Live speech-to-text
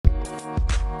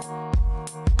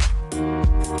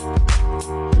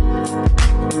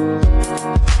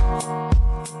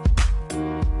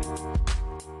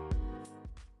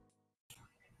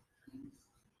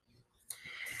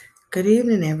Good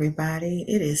evening, everybody.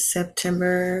 It is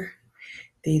September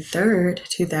the 3rd,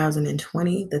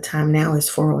 2020. The time now is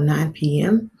 4:09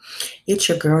 p.m. It's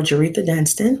your girl, Jaretha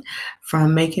Dunstan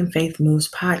from Making Faith Moves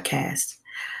podcast.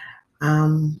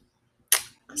 Um,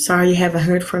 Sorry you haven't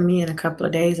heard from me in a couple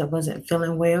of days. I wasn't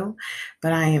feeling well,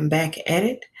 but I am back at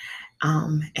it.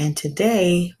 And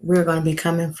today we're going to be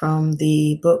coming from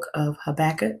the book of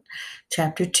Habakkuk,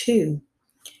 chapter 2.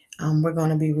 We're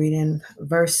going to be reading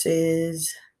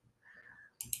verses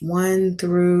 1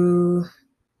 through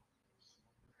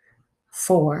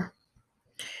 4.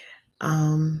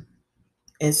 Um,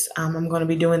 I'm going to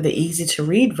be doing the easy to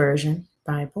read version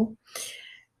Bible.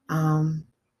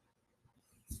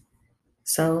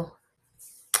 So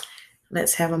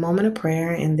let's have a moment of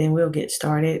prayer and then we'll get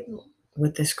started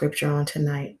with the scripture on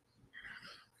tonight.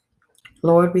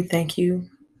 Lord, we thank you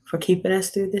for keeping us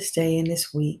through this day and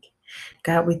this week.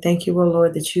 God, we thank you, oh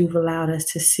Lord, that you've allowed us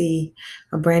to see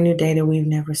a brand new day that we've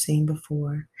never seen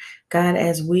before. God,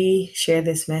 as we share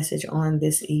this message on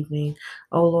this evening,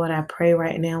 oh Lord, I pray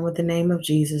right now with the name of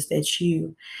Jesus that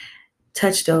you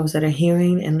touch those that are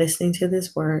hearing and listening to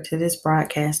this word, to this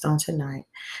broadcast on tonight.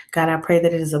 God, I pray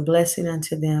that it is a blessing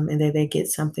unto them and that they get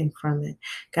something from it.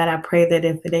 God, I pray that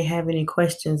if they have any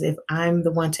questions, if I'm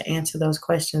the one to answer those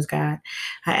questions, God,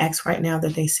 I ask right now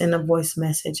that they send a voice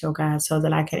message, oh God, so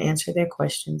that I can answer their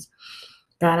questions.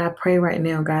 God, I pray right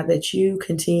now, God, that you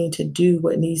continue to do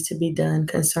what needs to be done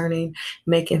concerning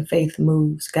Making Faith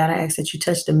Moves. God, I ask that you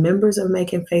touch the members of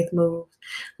Making Faith Moves.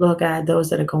 Lord God,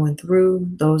 those that are going through,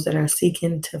 those that are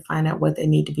seeking to find out what they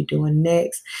need to be doing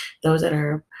next, those that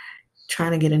are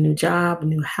trying to get a new job, a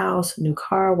new house, a new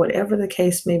car, whatever the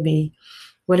case may be,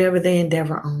 whatever they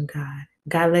endeavor on, God.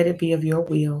 God, let it be of your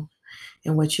will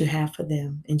and what you have for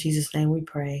them. In Jesus' name we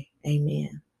pray.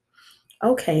 Amen.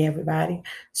 Okay, everybody.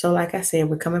 So, like I said,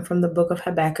 we're coming from the book of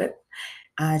Habakkuk,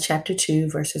 chapter 2,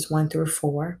 verses 1 through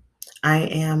 4. I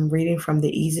am reading from the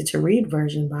Easy to Read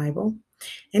Version Bible,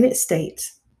 and it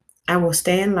states, I will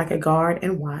stand like a guard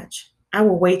and watch. I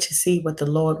will wait to see what the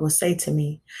Lord will say to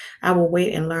me. I will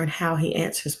wait and learn how he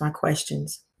answers my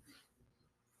questions.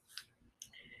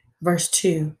 Verse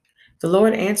 2, the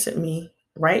Lord answered me,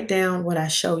 write down what I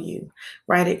show you.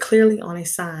 Write it clearly on a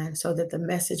sign so that the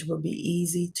message will be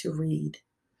easy to read.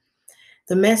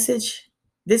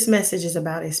 This message is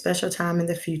about a special time in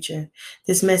the future.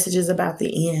 This message is about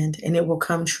the end, and it will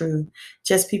come true.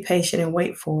 Just be patient and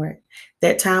wait for it.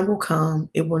 That time will come.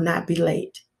 It will not be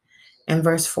late. And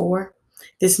verse 4,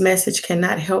 this message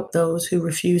cannot help those who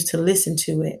refuse to listen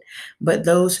to it, but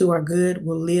those who are good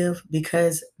will live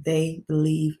because they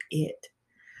believe it.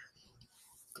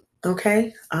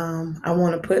 Okay, I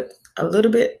want to put a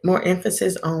little bit more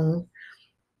emphasis on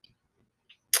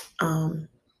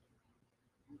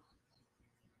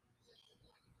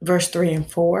verse 3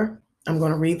 and 4. I'm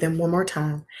going to read them one more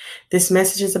time. This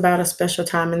message is about a special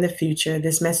time in the future.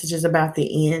 This message is about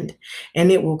the end,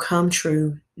 and it will come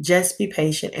true. Just be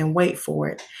patient and wait for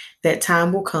it. That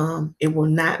time will come. It will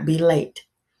not be late.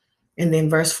 And then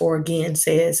verse 4 again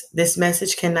says, this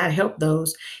message cannot help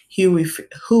those who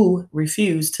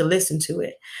refuse to listen to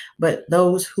it, but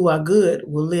those who are good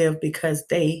will live because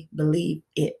they believe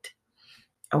it.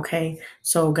 Okay,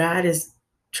 so God is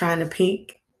trying to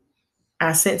pique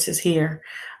our senses here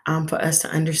for us to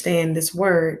understand this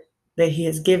word that he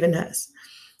has given us.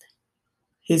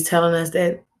 He's telling us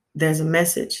that there's a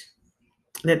message,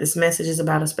 that this message is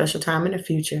about a special time in the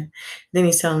future. Then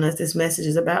he's telling us this message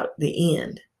is about the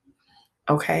end.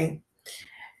 Okay.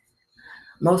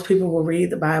 Most people will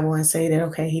read the Bible and say that,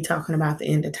 okay, he's talking about the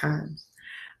end of times.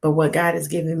 But what God has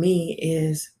given me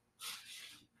is,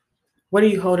 what are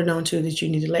you holding on to that you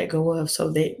need to let go of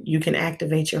so that you can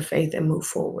activate your faith and move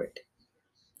forward?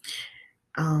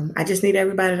 I just need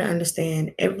everybody to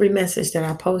understand every message that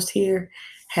I post here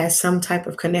has some type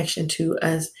of connection to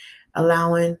us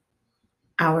allowing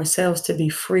ourselves to be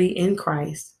free in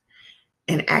Christ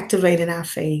and activating our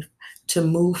faith to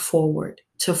move forward,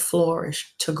 to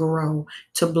flourish, to grow,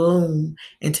 to bloom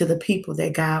into the people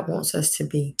that God wants us to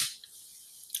be.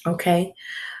 Okay.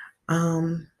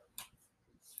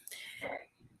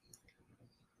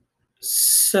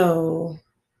 So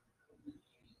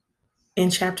in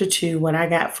chapter 2, what I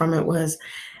got from it was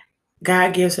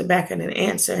God gives Habakkuk an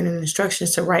answer and an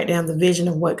instructions to write down the vision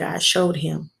of what God showed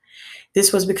him.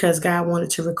 This was because God wanted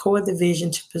to record the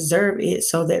vision to preserve it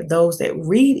so that those that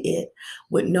read it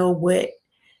would know what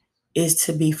is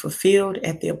to be fulfilled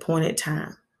at the appointed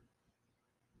time.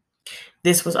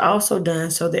 This was also done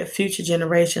so that future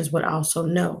generations would also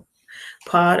know.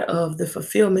 Part of the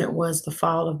fulfillment was the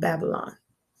fall of Babylon.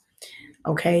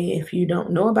 Okay, if you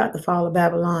don't know about the fall of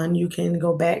Babylon, you can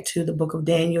go back to the book of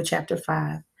Daniel, chapter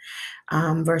 5,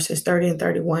 verses 30 and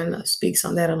 31 speaks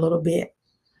on that a little bit.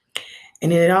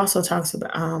 And then it also talks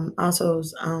about,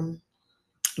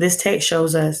 this text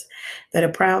shows us that a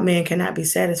proud man cannot be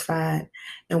satisfied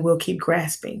and will keep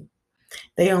grasping.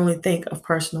 They only think of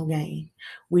personal gain.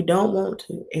 We don't want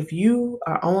to. If you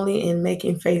are only in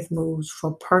making faith moves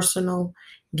for personal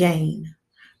gain,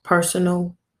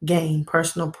 personal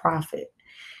personal profit,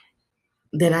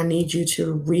 then I need you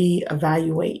to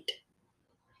reevaluate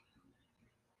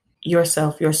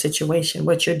yourself, your situation,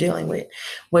 what you're dealing with,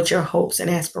 what your hopes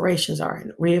and aspirations are,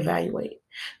 and reevaluate.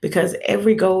 Because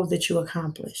every goal that you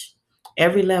accomplish,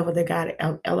 every level that God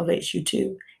elevates you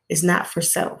to, is not for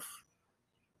self.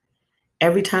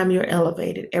 Every time you're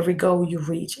elevated, every goal you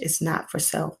reach, it's not for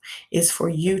self. It's for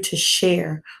you to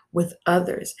share with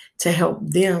others, to help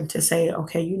them to say,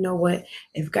 okay, you know what?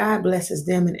 If God blesses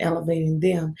them and elevating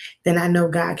them, then I know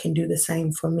God can do the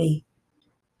same for me.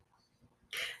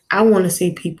 I want to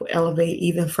see people elevate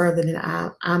even further than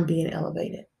I'm being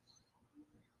elevated.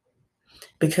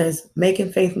 Because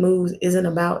making faith moves isn't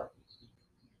about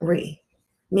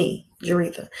me,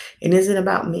 Jaretha. It isn't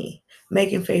about me.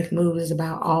 Making faith moves is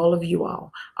about all of you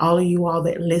all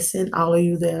that listen, all of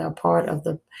you that are part of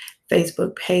the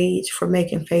Facebook page for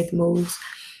Making Faith Moves,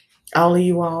 all of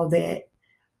you all that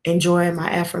enjoy my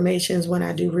affirmations when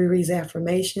I do Riri's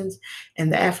affirmations.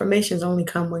 And the affirmations only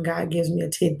come when God gives me a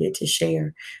tidbit to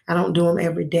share. I don't do them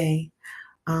every day.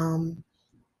 And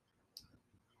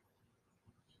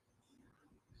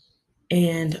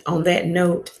on that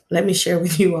note, let me share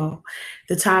with you all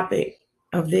the topic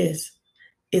of this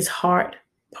is heart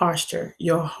posture,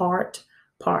 your heart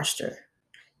posture.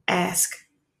 Ask,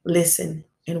 listen,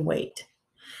 and wait.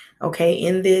 Okay,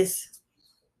 in this,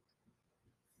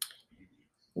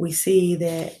 we see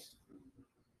that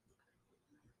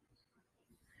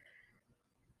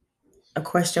a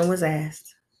question was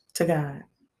asked to God.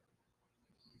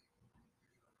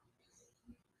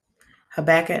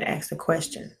 Habakkuk asked a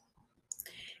question,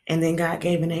 and then God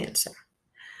gave an answer.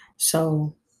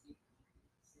 So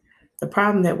the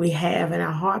problem that we have in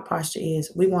our heart posture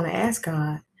is we want to ask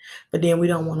God, but then we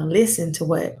don't want to listen to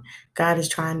what God is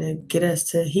trying to get us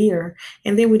to hear,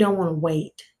 and then we don't want to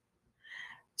wait.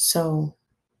 So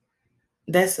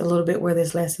that's a little bit where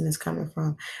this lesson is coming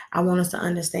from. I want us to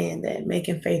understand that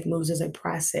making faith moves is a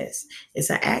process.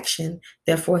 It's an action,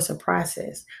 therefore it's a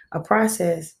process. A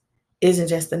process isn't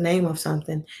just the name of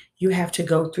something. You have to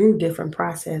go through different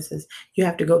processes. You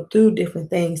have to go through different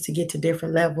things to get to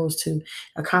different levels to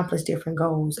accomplish different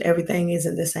goals. Everything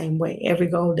isn't the same way. Every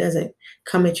goal doesn't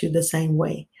come at you the same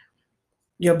way.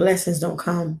 Your blessings don't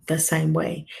come the same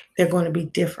way. They're going to be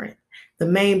different. The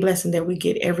main blessing that we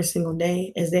get every single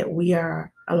day is that we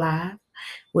are alive.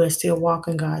 We're still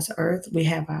walking God's earth. We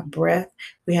have our breath,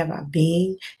 we have our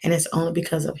being, and it's only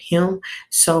because of Him.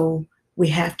 So we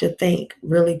have to think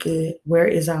really good. Where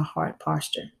is our heart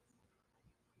posture?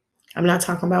 I'm not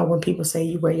talking about when people say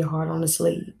you wear your heart on the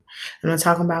sleeve. I'm not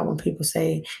talking about when people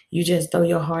say you just throw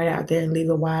your heart out there and leave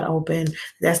it wide open.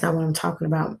 That's not what I'm talking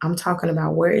about. I'm talking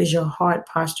about where is your heart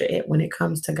posture at when it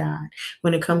comes to God,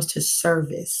 when it comes to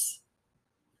service.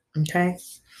 Okay?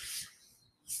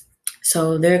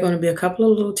 So there are going to be a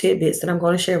couple of little tidbits that I'm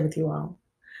going to share with you all.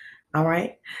 All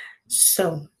right?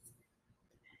 So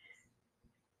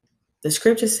the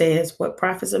scripture says, what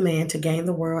profits a man to gain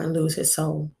the world and lose his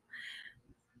soul?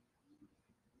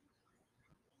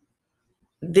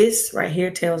 This right here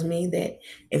tells me that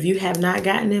if you have not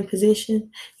gotten in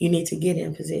position, you need to get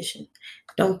in position.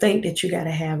 Don't think that you got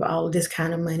to have all of this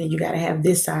kind of money. You got to have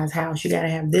this size house. You got to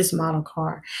have this model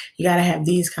car. You got to have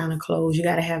these kind of clothes. You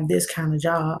got to have this kind of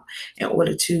job in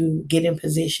order to get in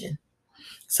position.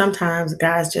 Sometimes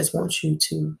guys just want you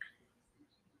to,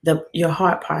 your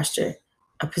heart posture,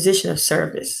 a position of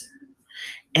service.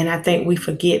 And I think we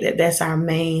forget that that's our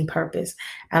main purpose.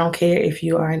 I don't care if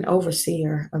you are an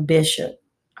overseer, a bishop,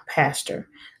 a pastor,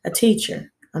 a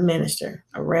teacher, a minister,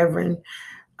 a reverend,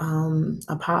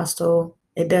 apostle.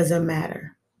 It doesn't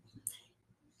matter.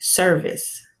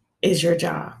 Service is your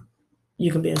job. You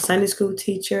can be a Sunday school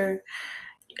teacher.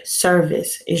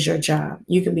 Service is your job.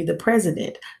 You can be the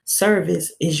president.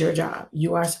 Service is your job.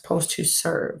 You are supposed to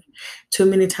serve. Too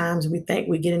many times we think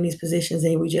we get in these positions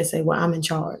and we just say, well, I'm in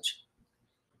charge.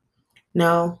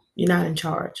 No, you're not in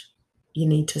charge. You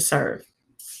need to serve.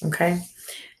 Okay.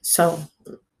 So,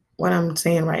 what I'm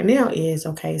saying right now is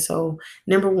okay. So,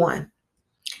 number one,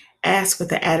 ask with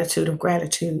the attitude of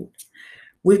gratitude.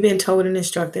 We've been told and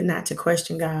instructed not to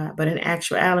question God, but in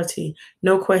actuality,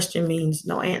 no question means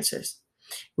no answers.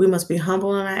 We must be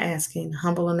humble in our asking,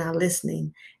 humble in our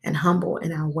listening, and humble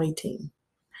in our waiting.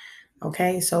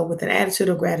 Okay, so with an attitude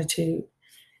of gratitude,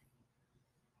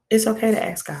 it's okay to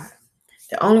ask God.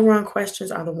 The only wrong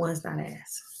questions are the ones not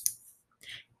asked.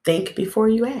 Think before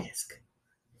you ask.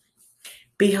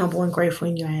 Be humble and grateful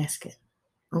in your asking.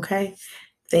 Okay?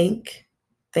 Think,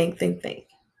 think.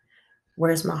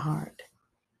 Where's my heart?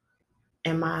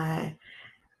 Am I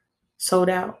sold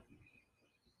out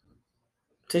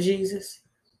to Jesus?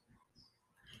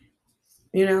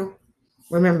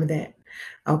 Remember that.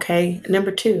 Okay?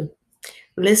 Number 2,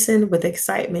 listen with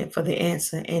excitement for the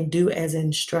answer and do as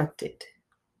instructed.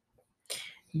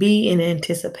 Be in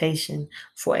anticipation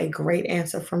for a great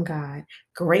answer from God,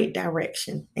 great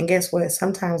direction. And guess what?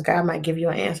 Sometimes God might give you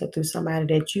an answer through somebody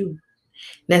that you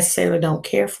necessarily don't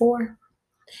care for,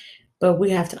 but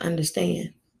we have to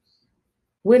understand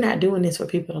we're not doing this for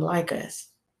people to like us,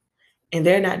 and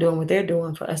they're not doing what they're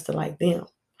doing for us to like them.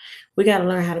 We got to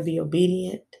learn how to be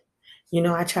obedient.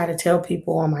 I try to tell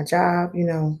people on my job,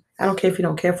 I don't care if you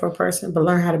don't care for a person, but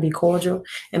learn how to be cordial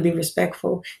and be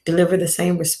respectful, deliver the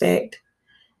same respect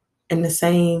and the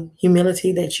same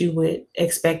humility that you would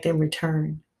expect in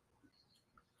return,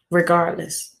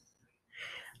 regardless.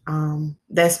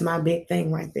 That's my big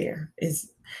thing right there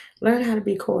is learn how to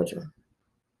be cordial.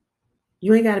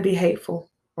 You ain't got to be hateful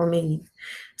or mean.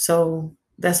 So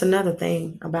that's another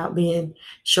thing about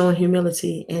showing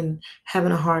humility and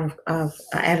having a heart of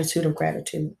an attitude of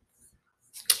gratitude.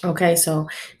 Okay, so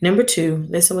number 2,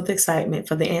 listen with excitement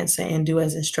for the answer and do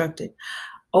as instructed.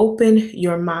 Open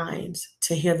your minds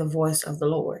to hear the voice of the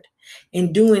Lord.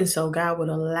 In doing so, God would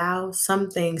allow some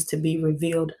things to be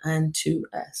revealed unto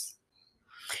us.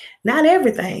 Not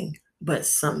everything, but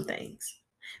some things.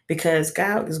 Because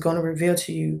God is going to reveal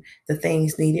to you the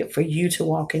things needed for you to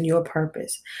walk in your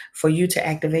purpose, for you to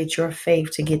activate your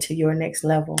faith to get to your next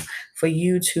level, for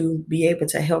you to be able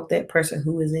to help that person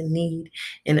who is in need.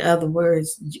 In other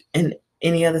words, and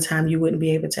any other time you wouldn't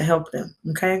be able to help them.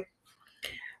 Okay.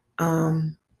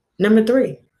 Number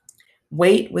 3,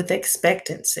 wait with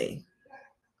expectancy.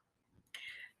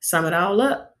 Sum it all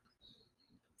up.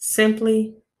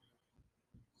 Simply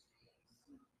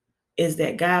is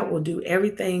that God will do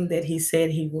everything that he said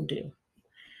he will do.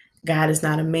 God is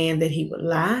not a man that he would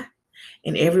lie,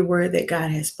 and every word that God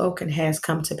has spoken has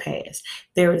come to pass.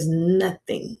 There is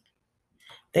nothing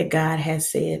that God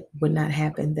has said would not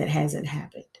happen that hasn't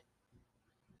happened.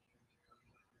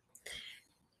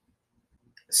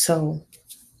 So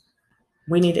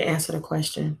we need to answer the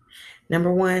question.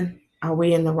 Number 1, are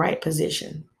we in the right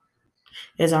position?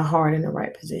 Is our heart in the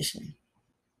right position?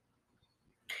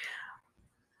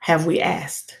 Have we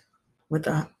asked with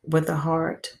a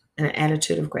heart and an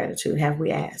attitude of gratitude? Have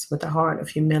we asked with a heart of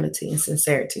humility and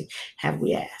sincerity? Have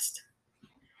we asked?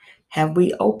 Have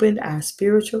we opened our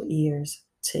spiritual ears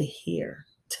to hear,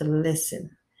 to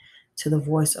listen to the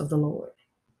voice of the Lord?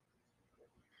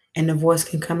 And the voice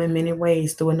can come in many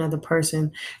ways, through another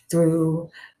person,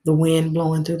 through the wind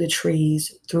blowing through the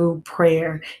trees, through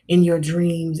prayer, in your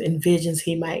dreams and visions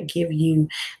he might give you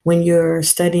when you're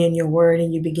studying your word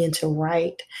and you begin to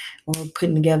write or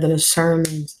putting together the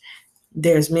sermons.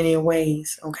 There's many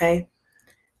ways, okay?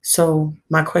 So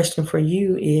my question for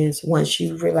you is, once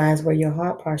you realize where your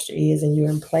heart posture is and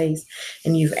you're in place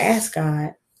and you've asked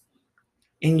God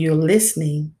and you're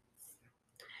listening,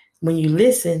 when you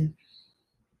listen,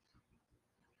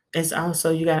 it's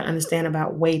also, you got to understand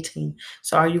about waiting.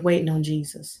 So are you waiting on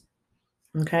Jesus?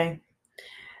 Okay.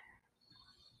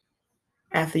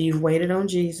 After you've waited on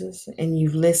Jesus and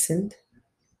you've listened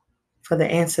for the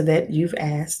answer that you've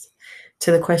asked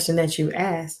to the question that you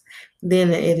asked,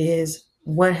 then it is,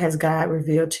 what has God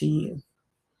revealed to you?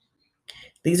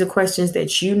 These are questions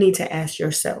that you need to ask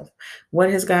yourself. What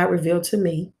has God revealed to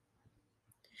me?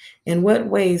 In what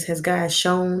ways has God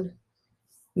shown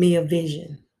me a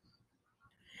vision?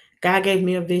 God gave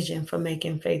me a vision for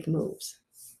making faith moves.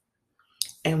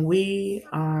 And we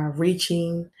are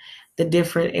reaching the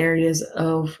different areas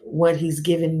of what he's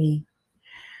given me.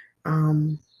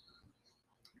 The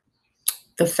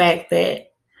fact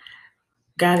that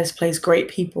God has placed great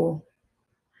people,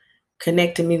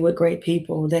 connected me with great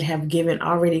people that have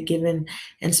already given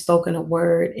and spoken a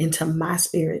word into my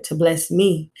spirit to bless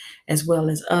me as well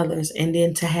as others. And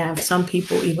then to have some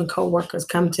people, even coworkers,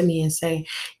 come to me and say,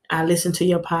 I listened to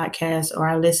your podcast, or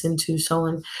I listened to so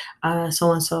and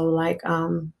so. Like,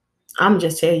 I'm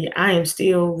just telling you, I am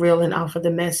still reeling off of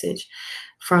the message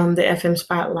from the FM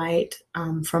Spotlight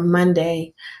from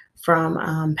Monday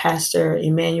from Pastor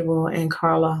Emmanuel and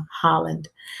Carla Holland.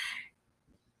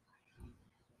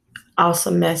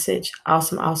 Awesome message.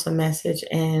 Awesome message.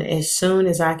 And as soon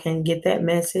as I can get that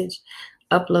message,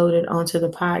 uploaded onto the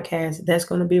podcast. That's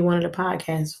going to be one of the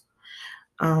podcasts.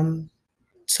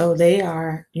 So they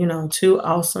are, two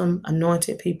awesome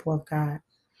anointed people of God.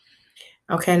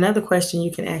 Okay, another question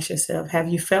you can ask yourself: have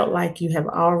you felt like you have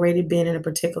already been in a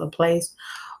particular place,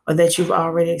 or that you've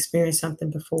already experienced something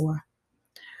before?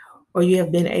 Or you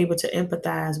have been able to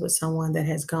empathize with someone that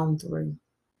has gone through?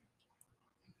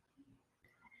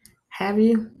 Have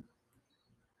you?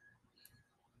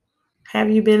 Have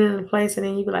you been in a place and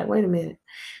then you be like, wait a minute,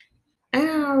 ain't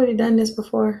I already done this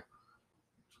before?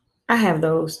 I have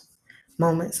those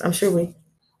moments. I'm sure we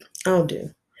all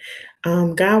do.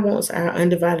 God wants our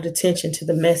undivided attention to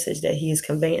the message that He is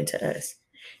conveying to us.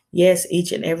 Yes,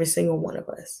 each and every single one of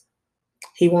us.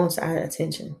 He wants our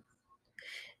attention.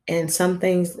 And some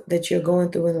things that you're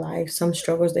going through in life, some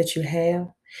struggles that you have,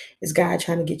 is God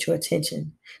trying to get your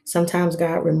attention. Sometimes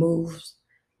God removes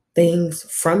things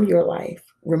from your life,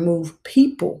 remove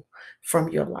people from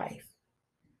your life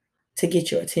to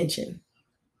get your attention.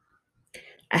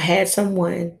 I had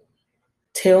someone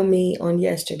tell me on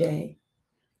yesterday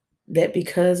that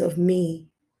because of me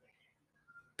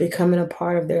becoming a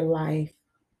part of their life,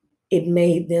 it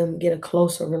made them get a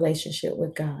closer relationship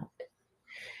with God.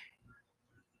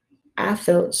 I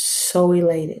felt so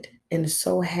elated and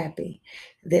so happy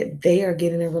that they are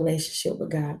getting a relationship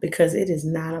with God, because it is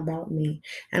not about me.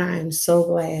 And I am so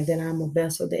glad that I'm a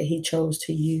vessel that He chose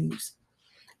to use.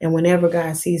 And whenever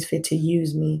God sees fit to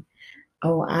use me,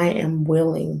 oh, I am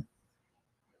willing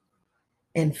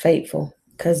and faithful,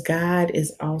 because God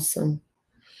is awesome.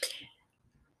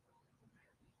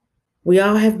 We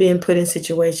all have been put in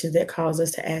situations that cause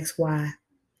us to ask why,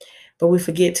 but we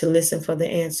forget to listen for the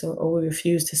answer, or we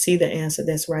refuse to see the answer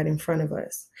that's right in front of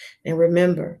us. And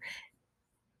remember,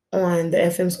 on the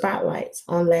FM Spotlights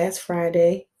on last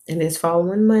Friday and this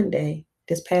following Monday,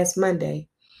 this past Monday,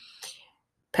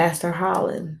 Pastor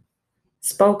Holland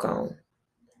spoke on,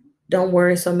 don't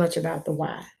worry so much about the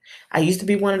why. I used to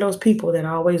be one of those people that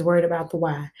always worried about the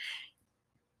why.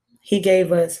 He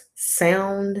gave us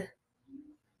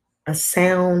a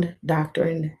sound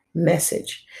doctrine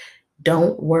message.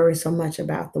 Don't worry so much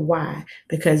about the why,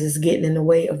 because it's getting in the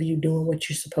way of you doing what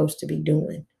you're supposed to be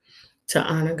doing to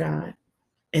honor God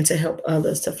and to help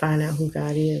others to find out who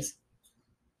God is.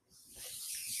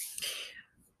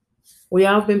 We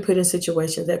all have been put in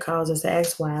situations that cause us to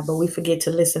ask why, but we forget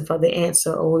to listen for the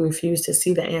answer, or we refuse to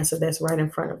see the answer that's right in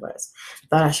front of us.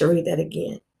 Thought I should read that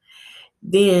again.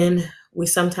 Then we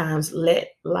sometimes let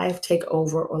life take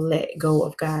over or let go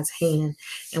of God's hand,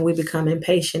 and we become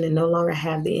impatient and no longer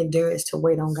have the endurance to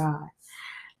wait on God.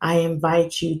 I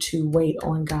invite you to wait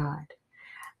on God.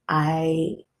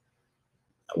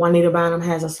 Juanita Bynum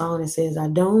has a song that says, I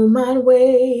don't mind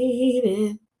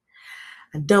waiting.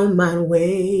 I don't mind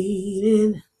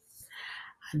waiting.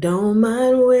 I don't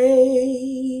mind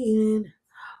waiting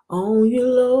on you,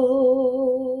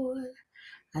 Lord.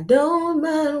 I don't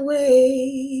mind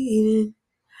waiting.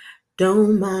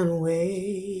 Don't mind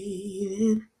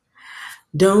waiting.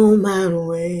 Don't mind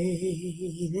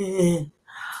waiting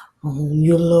on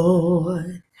you,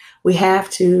 Lord. We have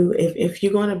to, if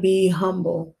you're going to be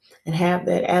humble and have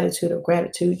that attitude of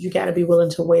gratitude, you got to be willing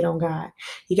to wait on God.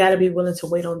 You got to be willing to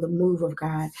wait on the move of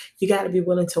God. You got to be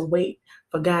willing to wait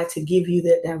for God to give you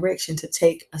that direction to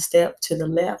take a step to the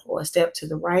left or a step to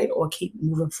the right or keep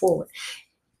moving forward.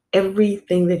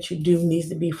 Everything that you do needs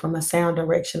to be from a sound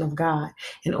direction of God.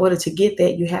 In order to get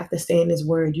that, you have to stay in His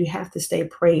Word. You have to stay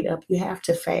prayed up. You have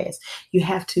to fast. You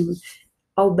have to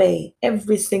obey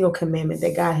every single commandment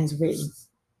that God has written.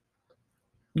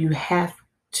 You have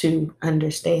to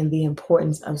understand the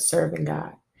importance of serving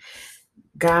God.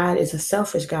 God is a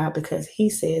selfish God because He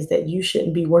says that you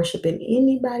shouldn't be worshiping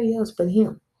anybody else but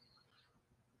Him.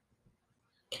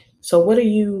 So what are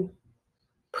you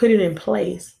putting in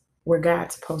place where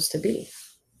God's supposed to be?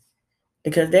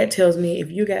 Because that tells me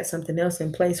if you got something else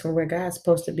in place from where God's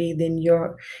supposed to be, then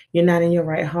you're not in your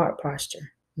right heart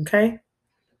posture. Okay?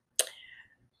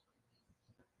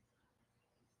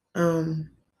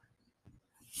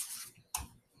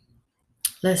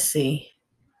 Let's see.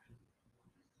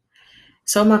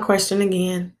 So my question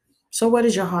again. So what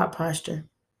is your heart posture?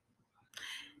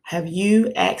 Have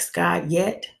you asked God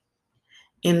yet?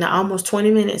 In the almost 20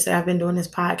 minutes that I've been doing this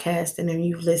podcast and then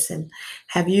you've listened,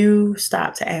 have you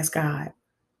stopped to ask God,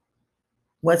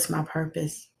 what's my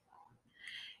purpose?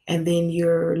 And then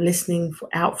you're listening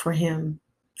out for Him,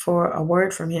 for a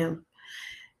word from Him,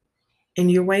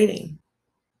 and you're waiting.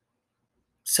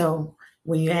 So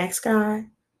when you ask God,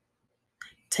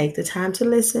 take the time to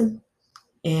listen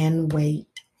and wait.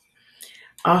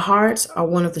 Our hearts are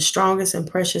one of the strongest and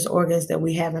precious organs that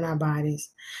we have in our bodies.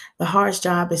 The heart's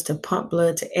job is to pump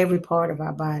blood to every part of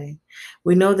our body.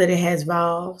 We know that it has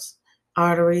valves,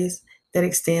 arteries that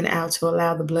extend out to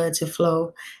allow the blood to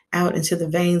flow out into the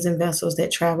veins and vessels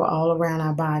that travel all around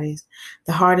our bodies.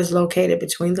 The heart is located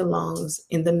between the lungs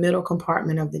in the middle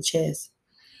compartment of the chest.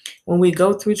 When we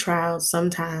go through trials,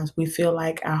 sometimes we feel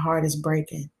like our heart is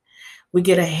breaking. We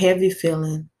get a heavy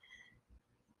feeling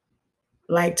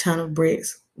like a ton of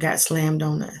bricks got slammed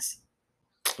on us,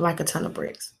 like a ton of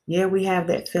bricks. Yeah, we have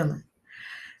that feeling.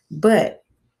 But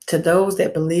to those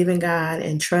that believe in God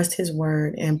and trust His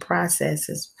word and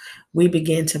processes, we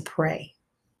begin to pray.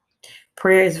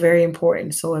 Prayer is very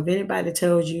important. So if anybody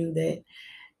tells you that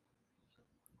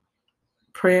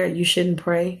prayer, you shouldn't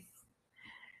pray,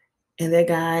 and that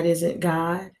God isn't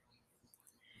God,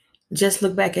 just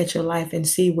look back at your life and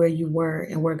see where you were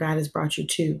and where God has brought you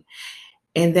to.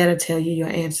 And that'll tell you your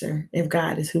answer if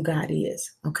God is who God is.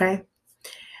 Okay?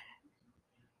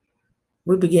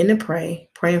 We begin to pray,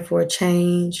 praying for a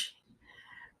change,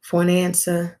 for an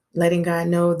answer, letting God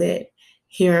know that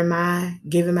here am I,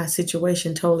 giving my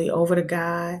situation totally over to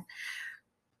God,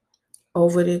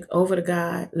 over to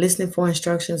God, listening for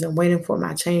instructions and waiting for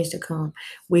my change to come.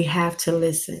 We have to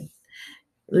listen.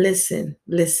 Listen,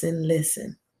 listen,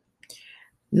 listen.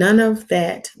 None of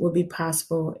that will be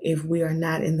possible if we are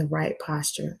not in the right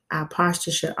posture. Our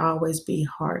posture should always be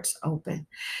hearts open.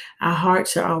 Our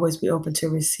hearts should always be open to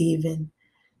receiving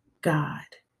God,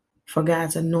 for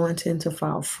God's anointing to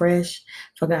fall fresh,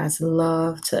 for God's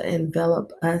love to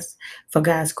envelop us, for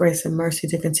God's grace and mercy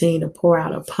to continue to pour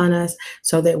out upon us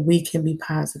so that we can be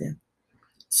positive.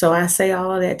 So I say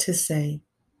all of that to say,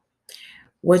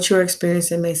 what you're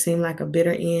experiencing may seem like a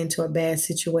bitter end to a bad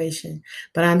situation,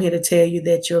 but I'm here to tell you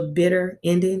that your bitter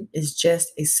ending is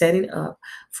just a setting up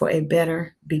for a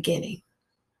better beginning.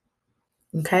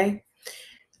 Okay?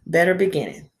 Better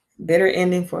beginning. Bitter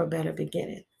ending for a better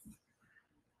beginning.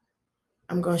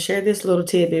 I'm going to share this little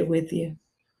tidbit with you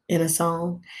in a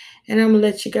song, and I'm going to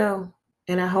let you go.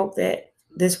 And I hope that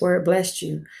this word blessed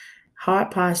you. Heart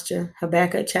posture,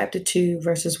 Habakkuk chapter 2,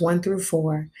 verses 1 through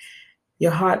 4.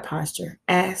 Your heart posture.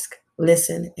 Ask,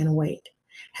 listen, and wait.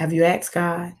 Have you asked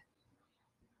God?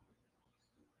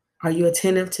 Are you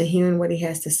attentive to hearing what He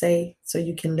has to say so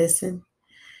you can listen?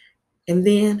 And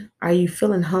then, are you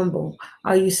feeling humble?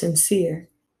 Are you sincere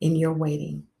in your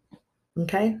waiting?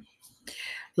 Okay?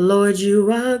 Lord,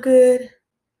 you are good.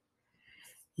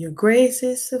 Your grace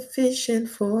is sufficient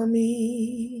for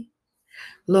me.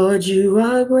 Lord, you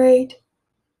are great.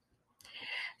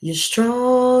 You're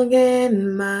strong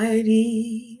and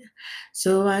mighty.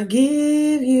 So I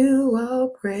give you all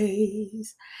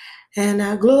praise and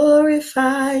I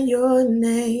glorify your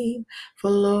name.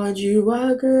 For Lord, you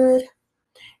are good.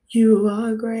 You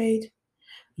are great.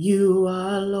 You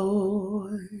are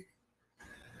Lord.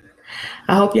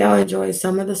 I hope y'all enjoyed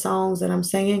some of the songs that I'm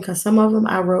singing, because some of them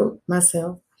I wrote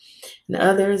myself. And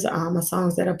others are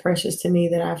songs that are precious to me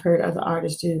that I've heard other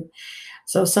artists do.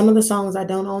 So some of the songs I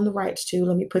don't own the rights to.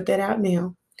 Let me put that out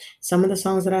now. Some of the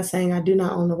songs that I sang, I do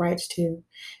not own the rights to.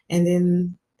 And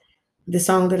then the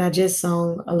song that I just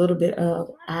sung a little bit of,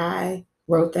 I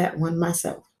wrote that one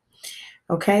myself.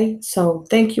 Okay, so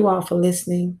thank you all for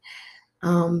listening.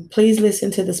 Please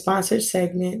listen to the sponsored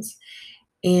segments.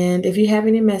 And if you have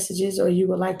any messages or you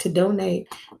would like to donate,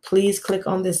 please click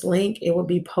on this link. It will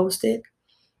be posted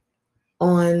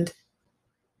on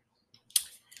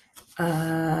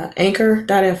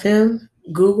Anchor.fm,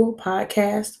 Google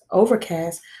Podcast,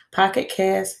 Overcast, Pocket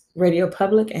Cast, Radio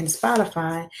Public, and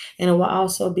Spotify. And it will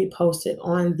also be posted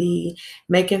on the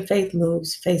Making Faith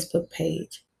Moves Facebook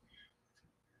page.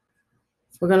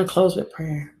 We're going to close with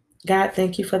prayer. God,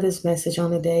 thank you for this message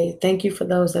on the day. Thank you for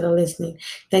those that are listening.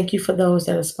 Thank you for those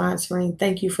that are sponsoring.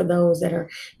 Thank you for those that are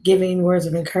giving words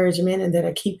of encouragement and that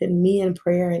are keeping me in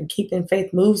prayer and keeping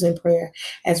Faith Moves in prayer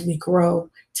as we grow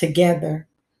together.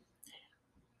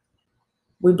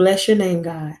 We bless your name,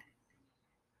 God.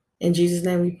 In Jesus'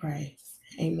 name we pray.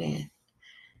 Amen.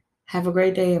 Have a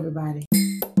great day, everybody.